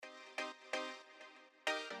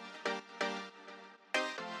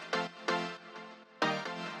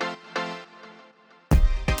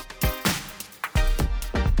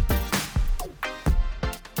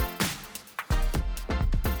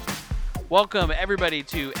Welcome, everybody,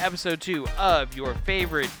 to episode 2 of your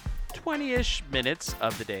favorite 20-ish minutes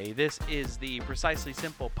of the day. This is the Precisely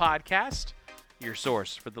Simple podcast, your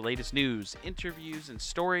source for the latest news, interviews, and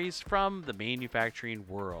stories from the manufacturing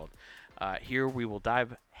world. Here we will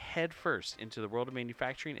dive headfirst into the world of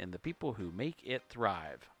manufacturing and the people who make it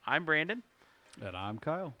thrive. I'm Brandon. And I'm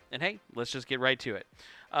Kyle. And hey, let's just get right to it.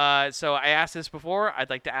 So I asked this before. I'd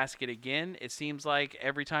like to ask it again. It seems like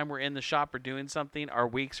every time we're in the shop or doing something, our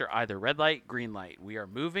weeks are either red light, green light. We are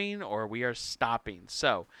moving or we are stopping.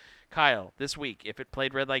 So, Kyle, this week, if it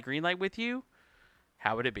played red light, green light with you,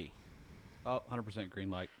 how would it be? Oh, 100% green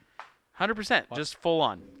light. 100%. Just full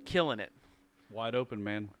on. Killing it. Wide open,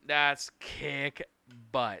 man. That's kick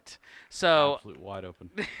butt. So Absolute wide open.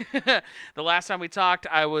 the last time we talked,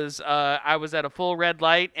 I was at a full red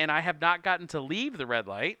light, and I have not gotten to leave the red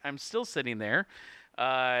light. I'm still sitting there.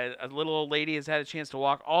 A little old lady has had a chance to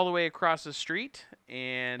walk all the way across the street,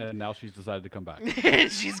 and now she's decided to come back.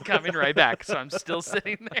 she's coming right back. So I'm still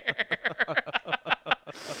sitting there.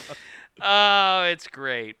 Oh, it's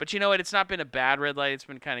great. But you know what? It's not been a bad red light. It's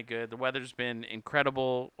been kind of good. The weather's been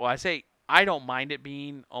incredible. Well, I don't mind it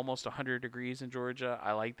being almost 100 degrees in Georgia.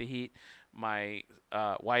 I like the heat. My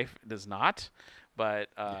wife does not, but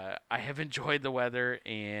I have enjoyed the weather,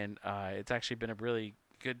 and it's actually been a really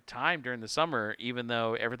good time during the summer, even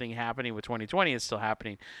though everything happening with 2020 is still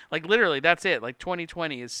happening. Like, literally, that's it. Like,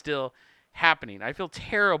 2020 is still happening. I feel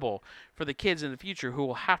terrible for the kids in the future who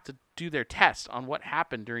will have to do their test on what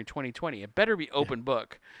happened during 2020. It better be open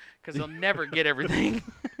book, because they'll never get everything.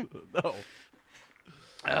 No.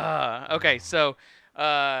 Okay, so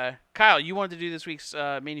Kyle, you wanted to do this week's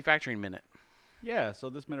manufacturing minute. Yeah, so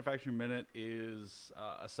this Manufacturing Minute is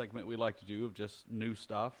a segment we like to do of just new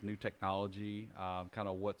stuff, new technology, kind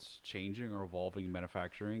of what's changing or evolving in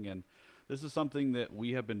manufacturing. And this is something that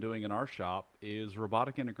we have been doing in our shop is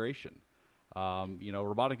robotic integration.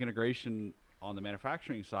 Robotic integration on the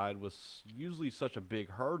manufacturing side was usually such a big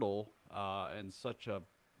hurdle and such a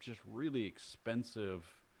just really expensive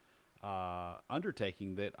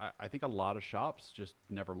undertaking that I think a lot of shops just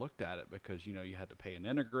never looked at it because, you had to pay an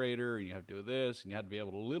integrator and you had to do this and you had to be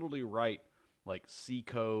able to literally write like C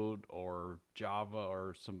code or Java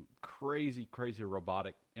or some crazy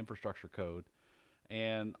robotic infrastructure code.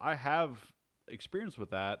 And I have experience with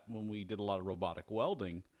that when we did a lot of robotic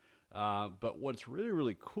welding. But what's really,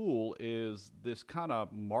 really cool is this kind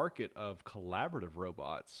of market of collaborative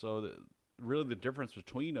robots. So really the difference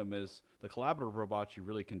between them is the collaborative robots you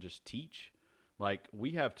really can just teach. Like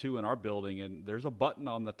we have 2 in our building and there's a button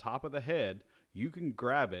on the top of the head. You can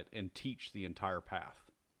grab it and teach the entire path.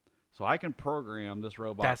 So I can program this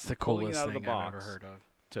robot. That's the coolest out of thing the box I've ever heard of.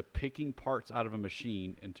 to picking parts out of a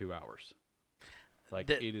machine in 2 hours. Like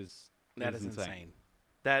That is insane.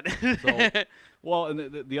 That So, well,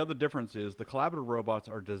 and the other difference is the collaborative robots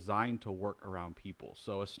are designed to work around people.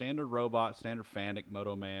 So a standard robot, standard Fanuc,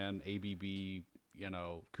 Motoman, ABB,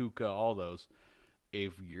 KUKA, all those,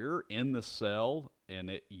 if you're in the cell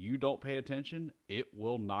and you don't pay attention, it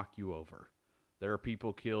will knock you over. There are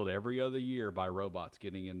people killed every other year by robots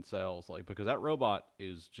getting in cells, because that robot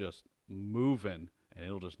is just moving and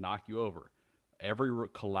it'll just knock you over. Every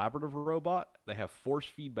collaborative robot, they have force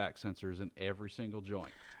feedback sensors in every single joint.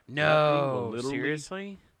 No,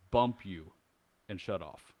 seriously? Bump you and shut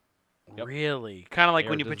off. Yep. Really? Kind of like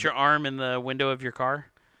when you put your arm in the window of your car?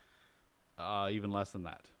 Even less than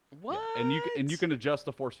that. What? Yeah. And you can adjust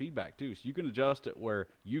the force feedback too. So you can adjust it where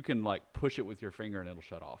you can push it with your finger and it'll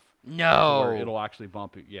shut off. No. Or it'll actually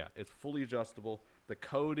bump you. Yeah, it's fully adjustable. The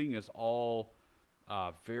coding is all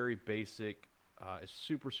very basic. It's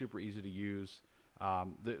super, super easy to use.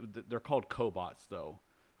 They're called cobots, though.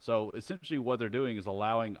 So essentially what they're doing is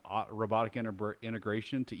allowing robotic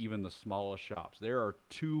integration to even the smallest shops. There are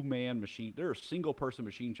 2-man machine. There are single-person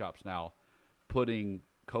machine shops now putting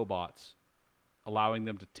cobots, allowing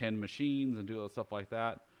them to tend machines and do stuff like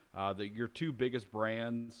that. Your 2 biggest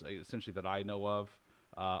brands, essentially that I know of,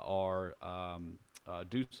 are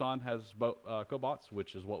Doosan has cobots,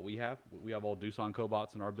 which is what we have. We have all Doosan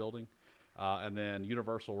cobots in our building, and then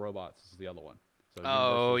Universal Robots is the other one.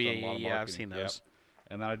 So yeah, I've seen those. Yep.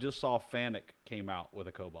 And then I just saw Fanuc came out with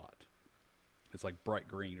a cobot. It's like bright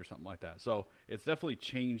green or something like that. So it's definitely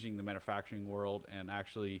changing the manufacturing world and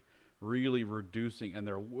actually really reducing. And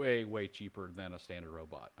they're way, way cheaper than a standard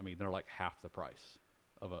robot. I mean, they're like half the price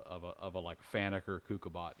of a like Fanuc or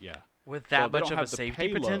KUKA bot. Yeah. With that much of a safety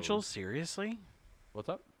potential, seriously? What's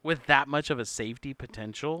up? With that much of a safety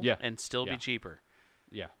potential, yeah, and still be cheaper.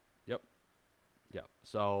 Yeah. Yep. Yeah.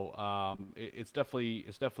 So it's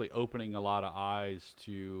definitely opening a lot of eyes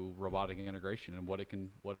to robotic integration and what it can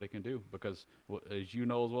do because as you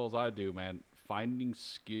know as well as I do, man, finding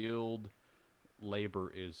skilled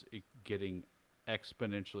labor is getting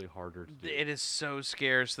exponentially harder to do. It is so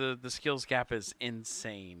scarce. The skills gap is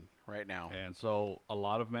insane right now. And so a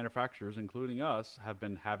lot of manufacturers, including us, have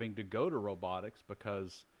been having to go to robotics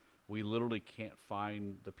because we literally can't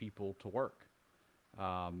find the people to work.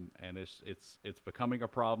 And it's becoming a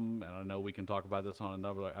problem. And I know we can talk about this on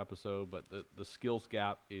another episode, but the skills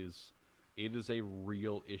gap is a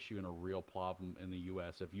real issue and a real problem in the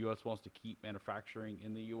U.S. If U.S. wants to keep manufacturing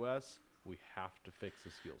in the U.S., we have to fix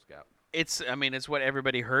the skills gap. I mean, it's what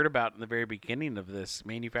everybody heard about in the very beginning of this.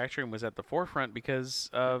 Manufacturing was at the forefront because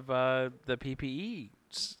Yep. of the PPE,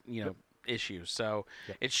 Yep. issues. So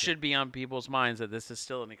Yep. it Yep. should be on people's minds that this is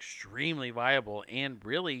still an extremely viable and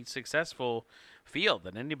really successful field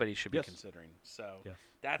that anybody should be Yes. considering. So Yes.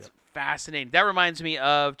 that's Yep. fascinating. That reminds me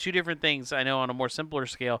of two different things I know on a more simpler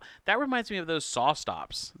scale. That reminds me of those saw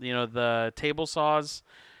stops. The table saws.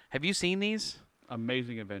 Have you seen these?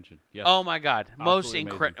 Amazing invention. Yes. Oh my God, Absolutely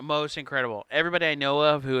amazing. most incredible. Everybody I know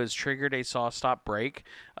of who has triggered a saw stop break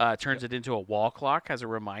turns Yep. it into a wall clock as a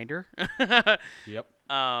reminder. Yep.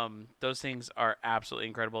 Those things are absolutely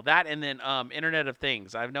incredible. That and then Internet of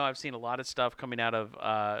Things. I know I've seen a lot of stuff coming out of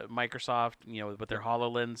Microsoft, with their Yep.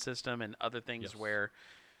 HoloLens system and other things Yes. where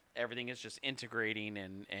everything is just integrating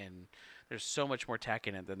and there's so much more tech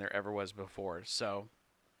in it than there ever was before. So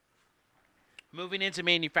moving into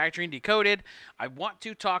manufacturing decoded, I want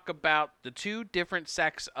to talk about the two different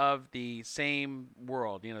sects of the same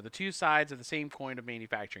world. The two sides of the same coin of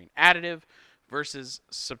manufacturing: additive versus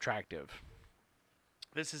subtractive.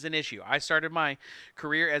 This is an issue. I started my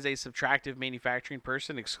career as a subtractive manufacturing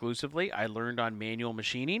person exclusively. I learned on manual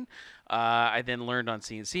machining. I then learned on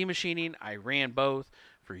CNC machining. I ran both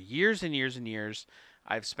for years and years and years.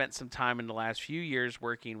 I've spent some time in the last few years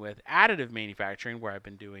working with additive manufacturing where I've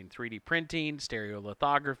been doing 3D printing,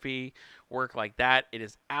 stereolithography, work like that. It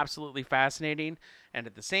is absolutely fascinating and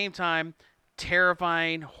at the same time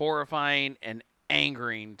terrifying, horrifying, and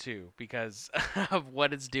angering too because of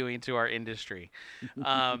what it's doing to our industry.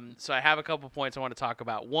 So I have a couple points I want to talk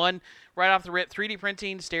about. One, right off the rip, 3D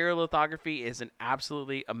printing, stereolithography is an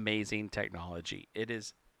absolutely amazing technology. It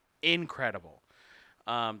is incredible.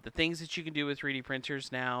 The things that you can do with 3D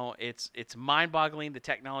printers now, it's mind-boggling. The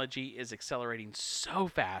technology is accelerating so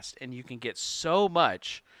fast, and you can get so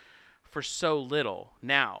much for so little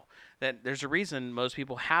now that there's a reason most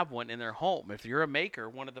people have one in their home. If you're a maker,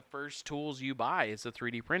 one of the first tools you buy is a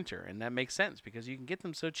 3D printer, and that makes sense because you can get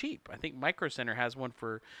them so cheap. I think Micro Center has one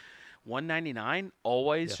for 199,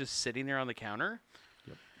 always Yeah. just sitting there on the counter.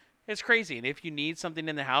 Yep. It's crazy, and if you need something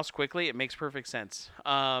in the house quickly, it makes perfect sense.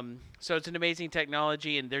 So it's an amazing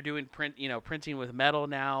technology, and they're doing printing with metal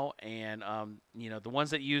now, and the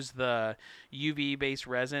ones that use the UV-based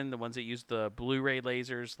resin, the ones that use the Blu-ray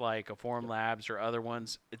lasers like a Forum Yep. Labs or other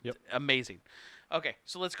ones, Yep. amazing. Okay,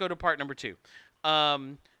 so let's go to part number two.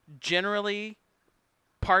 Um, Generally,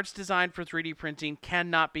 parts designed for 3D printing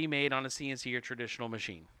cannot be made on a CNC or traditional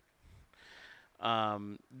machine.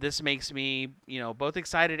 This makes me, both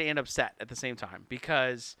excited and upset at the same time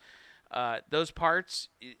because those parts,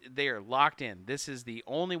 they are locked in. This is the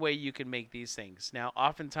only way you can make these things. Now,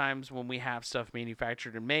 oftentimes when we have stuff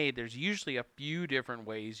manufactured and made, there's usually a few different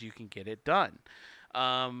ways you can get it done.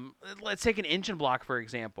 Let's take an engine block, for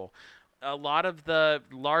example. A lot of the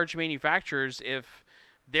large manufacturers, if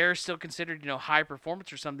they're still considered, high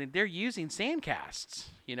performance or something, they're using sand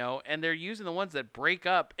casts, and they're using the ones that break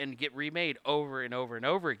up and get remade over and over and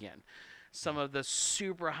over again. Some of the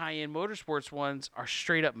super high end motorsports ones are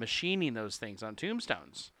straight up machining those things on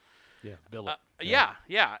tombstones. Yeah. Billet. Yeah.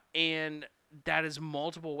 Yeah. And that is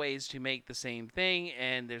multiple ways to make the same thing.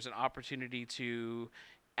 And there's an opportunity to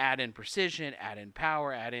add in precision, add in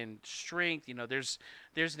power, add in strength. There's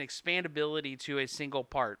an expandability to a single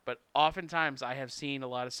part. But oftentimes I have seen a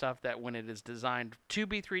lot of stuff that when it is designed to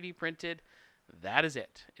be 3D printed, that is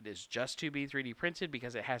it. It is just to be 3D printed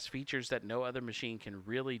because it has features that no other machine can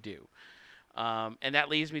really do. And that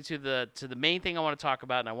leads me to the main thing I want to talk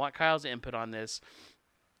about, and I want Kyle's input on this.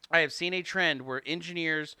 I have seen a trend where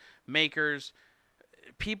engineers, makers,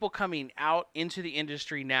 people coming out into the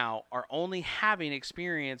industry now are only having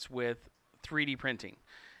experience with 3D printing.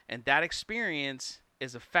 And that experience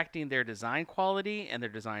is affecting their design quality and their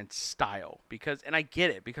design style. And I get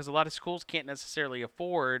it, because a lot of schools can't necessarily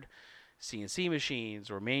afford CNC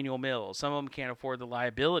machines or manual mills. Some of them can't afford the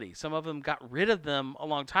liability. Some of them got rid of them a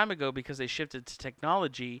long time ago because they shifted to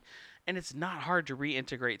technology, and it's not hard to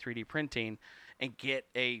reintegrate 3D printing. and get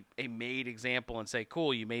a made example and say,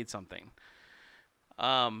 cool, you made something.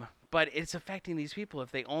 But it's affecting these people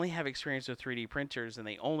if they only have experience with 3D printers and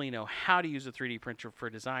they only know how to use a 3D printer for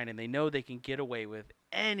design and they know they can get away with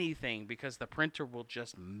anything because the printer will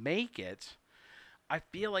just make it. I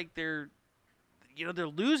feel like they're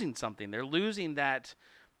losing something. They're losing that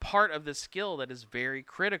part of the skill that is very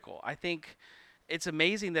critical. I think it's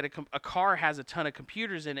amazing that a car has a ton of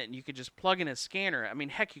computers in it and you can just plug in a scanner. I mean,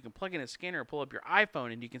 heck, you can plug in a scanner and pull up your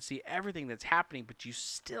iPhone and you can see everything that's happening, but you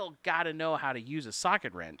still got to know how to use a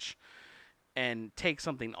socket wrench and take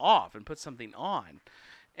something off and put something on.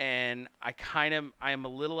 And I am a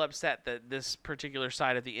little upset that this particular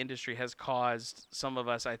side of the industry has caused some of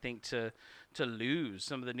us, I think, to lose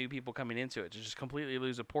some of the new people coming into it, to just completely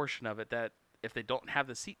lose a portion of it that if they don't have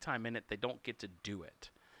the seat time in it, they don't get to do it.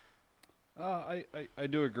 I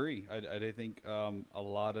do agree. I think a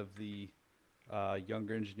lot of the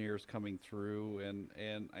younger engineers coming through,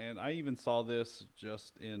 and I even saw this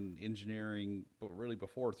just in engineering, but really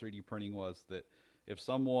before 3D printing was that if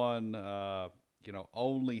someone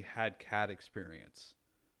only had CAD experience,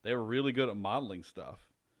 they were really good at modeling stuff,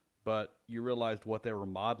 but you realized what they were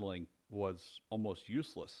modeling was almost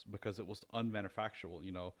useless because it was unmanufacturable.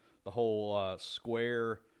 The whole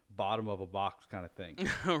square bottom of a box kind of thing.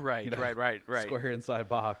 Right, right. Square inside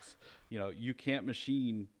box. You can't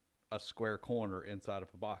machine a square corner inside of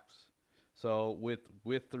a box. So with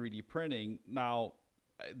 3D printing, now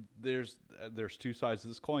there's two sides to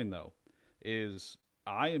this coin though. Is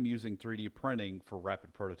I am using 3D printing for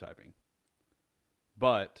rapid prototyping.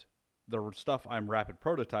 But the stuff I'm rapid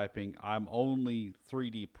prototyping, I'm only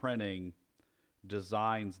 3D printing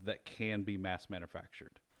designs that can be mass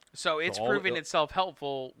manufactured. So it's proving itself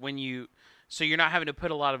helpful so you're not having to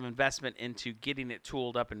put a lot of investment into getting it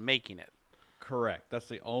tooled up and making it. Correct. That's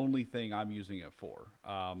the only thing I'm using it for.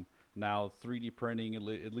 Now, 3D printing,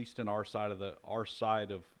 at least in our side of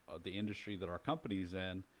the industry that our company's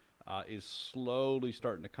in, is slowly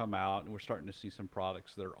starting to come out, and we're starting to see some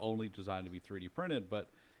products that are only designed to be 3D printed. But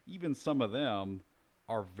even some of them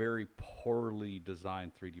are very poorly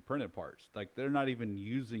designed 3D printed parts. Like they're not even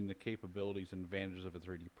using the capabilities and advantages of a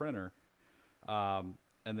 3D printer. And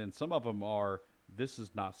then some of them are, this is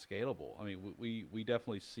not scalable. I mean, we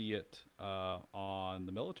definitely see it on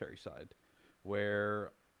the military side,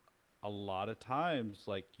 where a lot of times,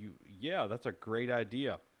 like that's a great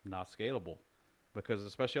idea, not scalable, because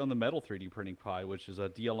especially on the metal 3D printing pie, which is a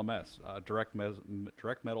DLMS, direct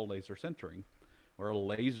metal laser sintering, where a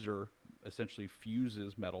laser essentially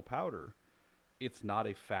fuses metal powder. It's not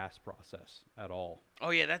a fast process at all.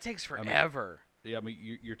 Oh yeah, that takes forever.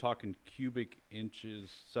 You're talking cubic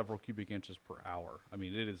inches, several cubic inches per hour. I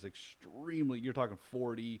mean, it is extremely, you're talking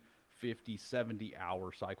 40, 50, 70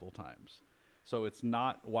 hour cycle times. So it's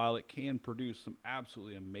not, while it can produce some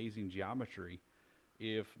absolutely amazing geometry,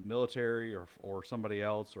 if military or somebody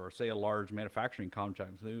else, or say a large manufacturing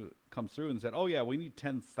contract comes through and said, oh yeah, we need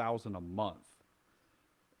 10,000 a month.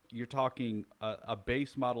 You're talking a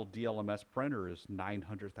base model DLMS printer is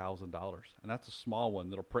 $900,000, and that's a small one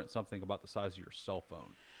that'll print something about the size of your cell phone.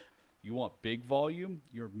 You want big volume,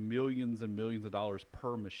 you're millions and millions of dollars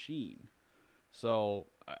per machine. So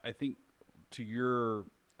I think to your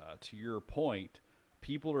point,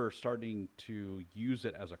 people are starting to use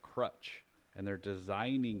it as a crutch, and they're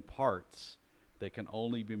designing parts that can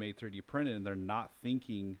only be made 3D printed, and they're not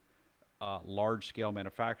thinking large scale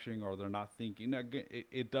manufacturing, or they're not thinking.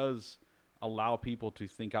 It does allow people to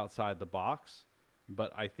think outside the box,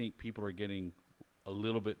 but I think people are getting a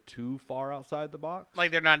little bit too far outside the box.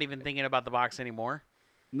 Like they're not even thinking about the box anymore.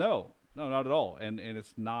 No, not at all. And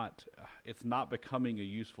it's not becoming a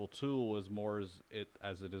useful tool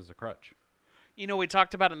as it is a crutch. We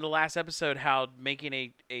talked about in the last episode how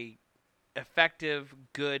making a effective,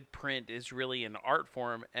 good print is really an art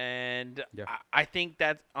form, and Yeah. I think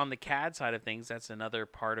that on the CAD side of things, that's another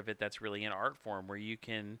part of it that's really an art form, where you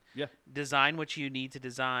can design what you need to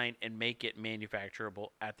design and make it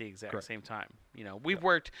manufacturable at the exact same time. We've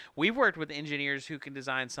worked with engineers who can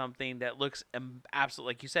design something that looks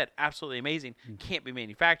absolutely, like you said, absolutely amazing, can't be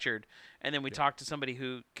manufactured, and then we talk to somebody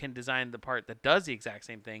who can design the part that does the exact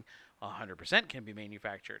same thing, 100% can be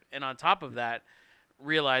manufactured, and on top of that,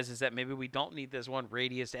 realizes that maybe we don't need this one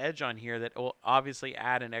radius edge on here that will obviously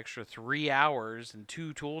add an extra 3 hours and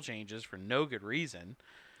 2 tool changes for no good reason.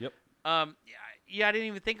 Yep. I didn't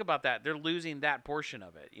even think about that. They're losing that portion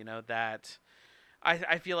of it. That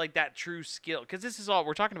I feel like that true skill, because this is all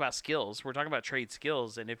we're talking about, skills. We're talking about trade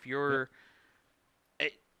skills, and if you're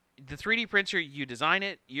the 3D printer, you design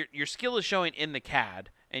it, your skill is showing in the CAD,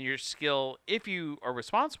 and your skill, if you are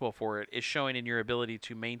responsible for it, is showing in your ability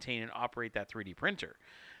to maintain and operate that 3D printer.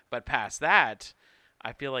 But past that,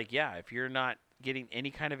 I feel like, yeah, if you're not getting any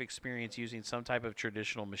kind of experience using some type of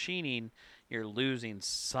traditional machining, you're losing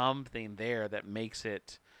something there that makes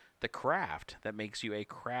it the craft, that makes you a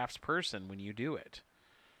crafts person when you do it.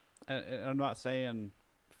 And I'm not saying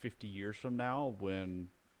 50 years from now, when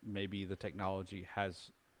maybe the technology has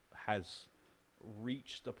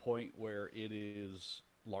reached the point where it is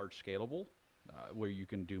large scalable, where you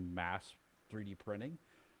can do mass 3D printing.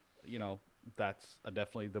 You know, that's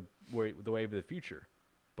definitely the wave of the future.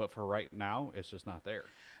 But for right now, it's just not there.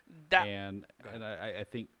 That And Go ahead. and I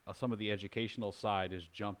think some of the educational side is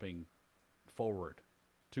jumping forward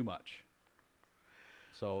too much.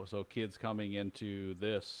 So kids coming into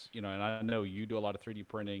this, and I know you do a lot of 3D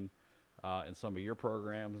printing in some of your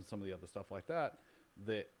programs and some of the other stuff like that.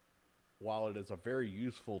 That while it is a very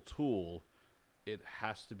useful tool, it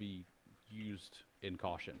has to be used in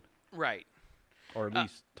caution, Right. or at Uh,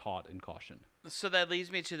 least taught in caution. so that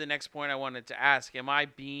leads me to the next point I wanted to ask. Am I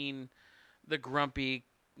being the grumpy,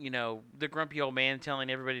 the grumpy old man telling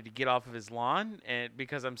everybody to get off of his lawn, and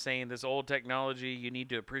because I'm saying this old technology, you need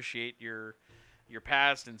to appreciate your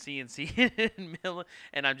past and CNC and mill,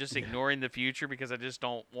 and I'm just Yeah. ignoring the future because I just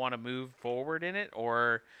don't want to move forward in it?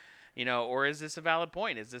 Or or is this a valid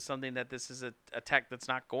point? Is this something that this is a tech that's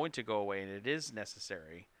not going to go away and it is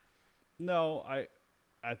necessary? No, I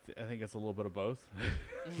think it's a little bit of both.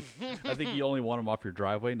 I think you only want them off your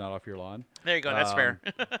driveway, not off your lawn. There you go. That's fair.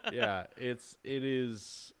 Um, yeah, it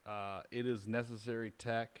is necessary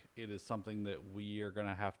tech. It is something that we are going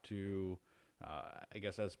to have to, I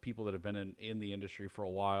guess, as people that have been in the industry for a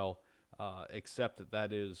while, accept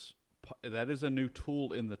that is a new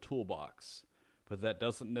tool in the toolbox, but that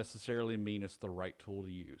doesn't necessarily mean it's the right tool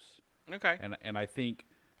to use. Okay. And I think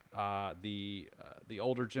the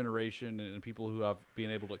older generation and people who have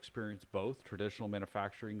been able to experience both traditional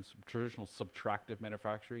manufacturing, traditional subtractive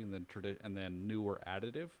manufacturing, and then and then newer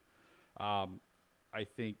additive. Um, I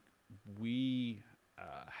think we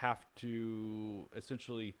have to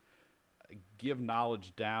essentially give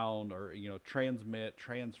knowledge down, or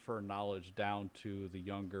transfer knowledge down to the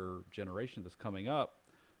younger generation that's coming up,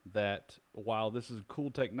 that while this is cool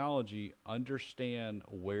technology, understand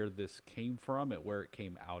where this came from and where it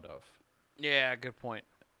came out of. Yeah. Good point.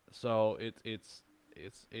 So it's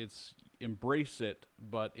embrace it,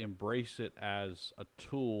 but embrace it as a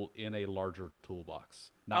tool in a larger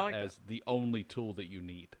toolbox, I not like that. as the only tool that you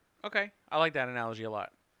need. Okay. I like that analogy a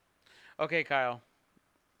lot. Okay, Kyle,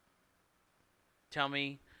 tell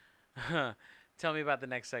me, tell me about the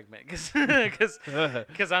next segment,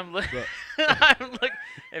 because I'm look, So I'm look.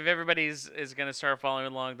 If everybody's is gonna start following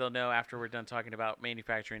along, they'll know after we're done talking about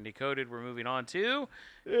manufacturing decoded. We're moving on to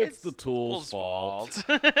it's it's the the tool's tool's fault.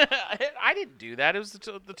 fault. I didn't do that. It was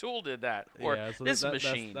the tool did that, or Yeah, so this that's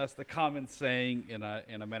machine. that's the common saying in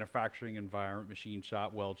a manufacturing environment, machine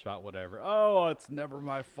shop, weld shop, whatever. Oh, it's never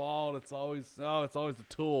my fault. It's always the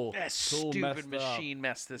tool. That Tool stupid messed up. machine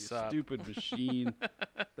messed You this up. stupid machine.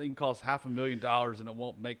 Thing costs $500,000 and it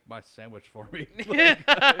won't make my sandwich for me.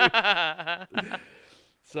 Like,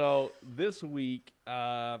 so this week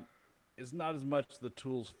is not as much the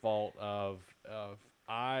tool's fault of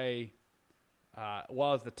I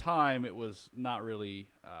well, at the time, it was not really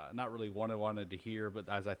what I wanted to hear. But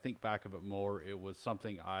as I think back of it more, it was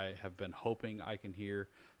something I have been hoping I can hear.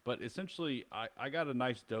 But essentially, I got a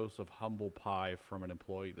nice dose of humble pie from an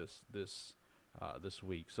employee this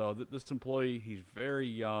week. So this employee, he's very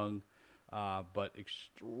young, but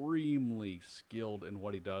extremely skilled in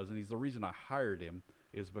what he does, and he's the reason I hired him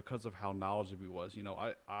is because of how knowledgeable he was.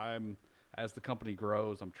 I'm as the company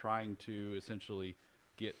grows, I'm trying to essentially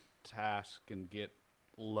get task and get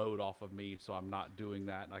load off of me, so I'm not doing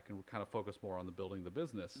that, and I can kind of focus more on the building the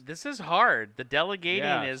business. This is hard. The delegating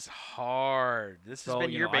is Yes. hard. This has So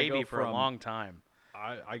been your I baby go for a from long time.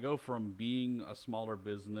 I go from being a smaller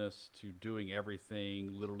business to doing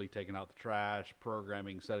everything, literally taking out the trash,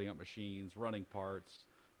 programming, setting up machines, running parts,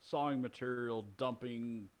 sawing material,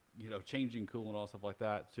 dumping, changing coolant, all stuff like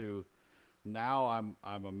that. To now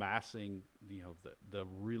I'm amassing, the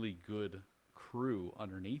really good crew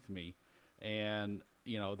underneath me, and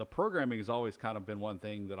the programming has always kind of been one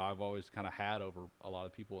thing that I've always kind of had over a lot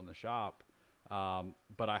of people in the shop.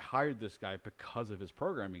 But I hired this guy because of his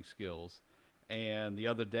programming skills. And the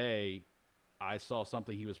other day, I saw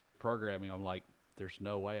something he was programming. I'm like, there's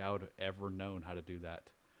no way I would have ever known how to do that.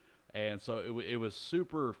 And so it was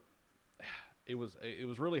super. It was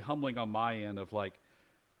really humbling on my end of like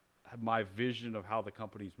my vision of how the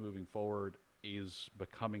company's moving forward is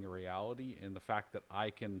becoming a reality, and the fact that I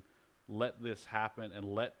can let this happen and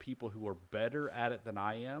let people who are better at it than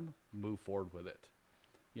I am move forward with it.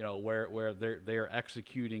 You know, where they're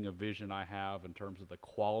executing a vision I have in terms of the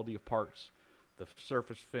quality of parts, the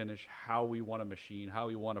surface finish, how we want to machine, how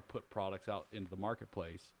we want to put products out into the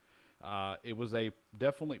marketplace. It was a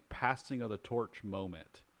definitely passing of the torch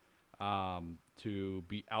moment, to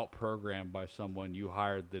be out programmed by someone you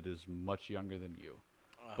hired that is much younger than you.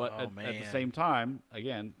 But Oh at the man. same time,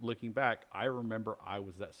 again, looking back, I remember I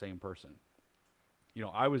was that same person. You know,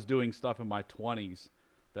 I was doing stuff in my 20s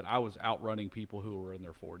that I was outrunning people who were in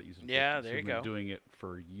their 40s and Yeah, 50s there you who've been go. doing it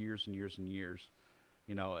for years and years and years.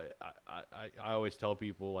 You know, I always tell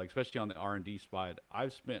people, like, especially on the R&D side,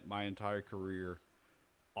 I've spent my entire career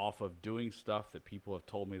off of doing stuff that people have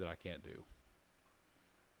told me that I can't do.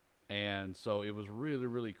 And so it was really,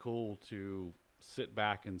 really cool to sit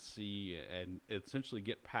back and see and essentially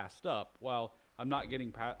get passed up. Well, I'm not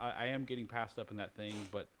getting past, I am getting passed up in that thing,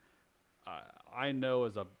 but I know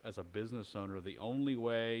as a business owner, the only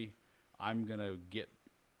way I'm gonna get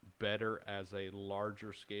better as a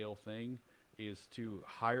larger scale thing is to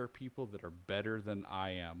hire people that are better than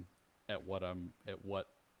I am at what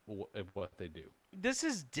they do. This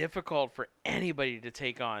is difficult for anybody to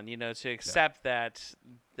take on, to Yeah. accept that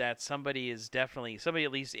somebody is definitely somebody,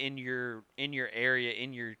 at least in your area,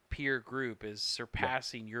 in your peer group, is Yeah.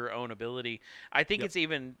 surpassing your own ability. I think Yep. it's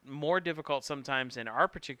even more difficult sometimes in our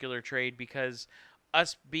particular trade, because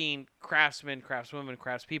us being craftsmen, craftswomen,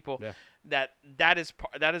 craftspeople, Yeah. that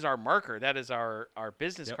is our marker. That is our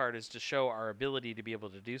business Yep. card, is to show our ability to be able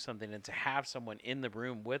to do something, and to have someone in the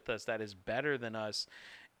room with us that is better than us.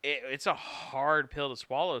 It's a hard pill to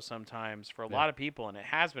swallow sometimes for a Yeah. lot of people, and it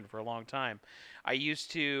has been for a long time. I used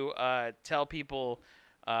to tell people,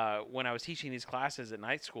 when I was teaching these classes at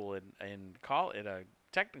night school at a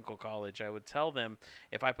technical college, I would tell them,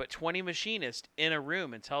 if I put 20 machinists in a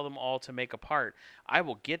room and tell them all to make a part, I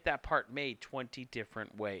will get that part made 20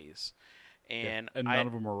 different ways. Yeah. And And I none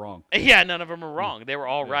of them are wrong. yeah, none of them are Yeah. wrong. They were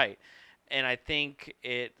all Yeah. right. And I think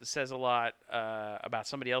it says a lot about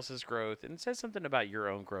somebody else's growth, and it says something about your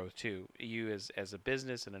own growth too. You as a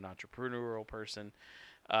business and an entrepreneurial person,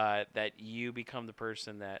 that you become the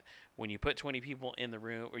person that, when you put 20 people in the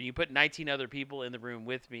room, or you put 19 other people in the room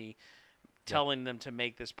with me, Yeah. telling them to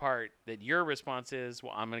make this part, that your response is,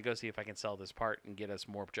 well, I'm going to go see if I can sell this part and get us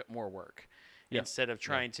more work, Yeah. instead of Yeah.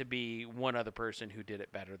 trying to be one other person who did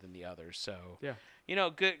it better than the others. So, Yeah.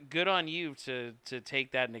 good on you to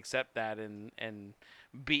take that and accept that, and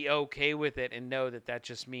be okay with it, and know that that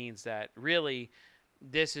just means that, really,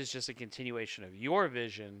 this is just a continuation of your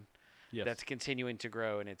vision Yes. that's continuing to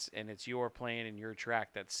grow, and it's your plan and your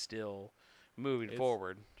track that's still moving It's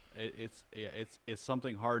forward. it's yeah, it's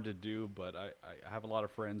something hard to do, but I have a lot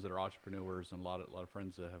of friends that are entrepreneurs and a lot of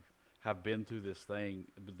friends that have been through this thing,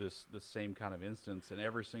 this same kind of instance, and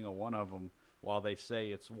every single one of them, while they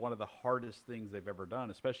say it's one of the hardest things they've ever done,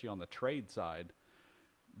 especially on the trade side,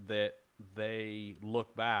 that they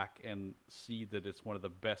look back and see that it's one of the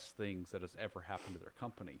best things that has ever happened to their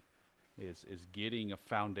company, is getting a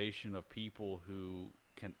foundation of people who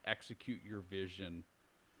can execute your vision,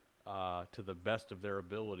 to the best of their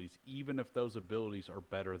abilities, even if those abilities are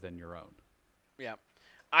better than your own. Yeah.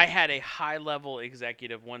 I had a high level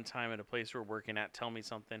executive one time at a place we're working at tell me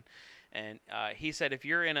something, and he said, if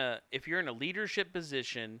you're in a leadership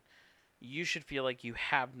position, you should feel like you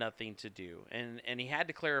have nothing to do. And he had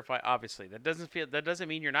to clarify, obviously, that doesn't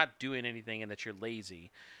mean you're not doing anything and that you're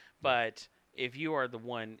lazy. Yeah. But if you are the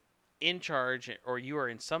one in charge, or you are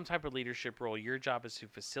in some type of leadership role, your job is to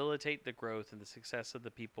facilitate the growth and the success of the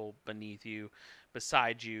people beneath you,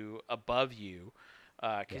 beside you, above you,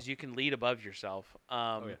 Yeah. because you can lead above yourself.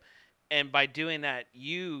 Oh yeah. And by doing that,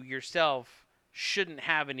 you yourself shouldn't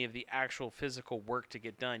have any of the actual physical work to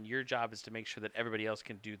get done. Your job is to make sure that everybody else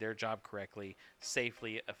can do their job correctly,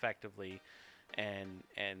 safely, effectively, and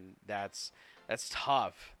that's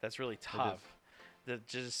tough. That's really It is. tough. To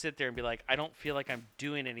just sit there and be like, I don't feel like I'm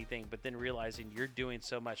doing anything, but then realizing you're doing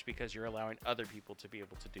so much because you're allowing other people to be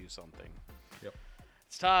able to do something. Yep.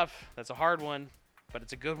 It's tough. That's a hard one, but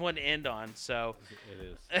it's a good one to end on. So, It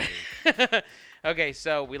is. It is. okay,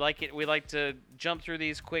 so we like it. We like to jump through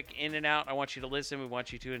these quick in and out. I want you to listen. We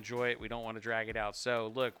want you to enjoy it. We don't want to drag it out.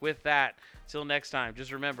 So, look, with that, till next time,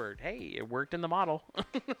 just remember, hey, it worked in the model.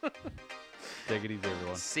 Take it easy,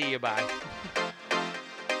 everyone. See you. Bye.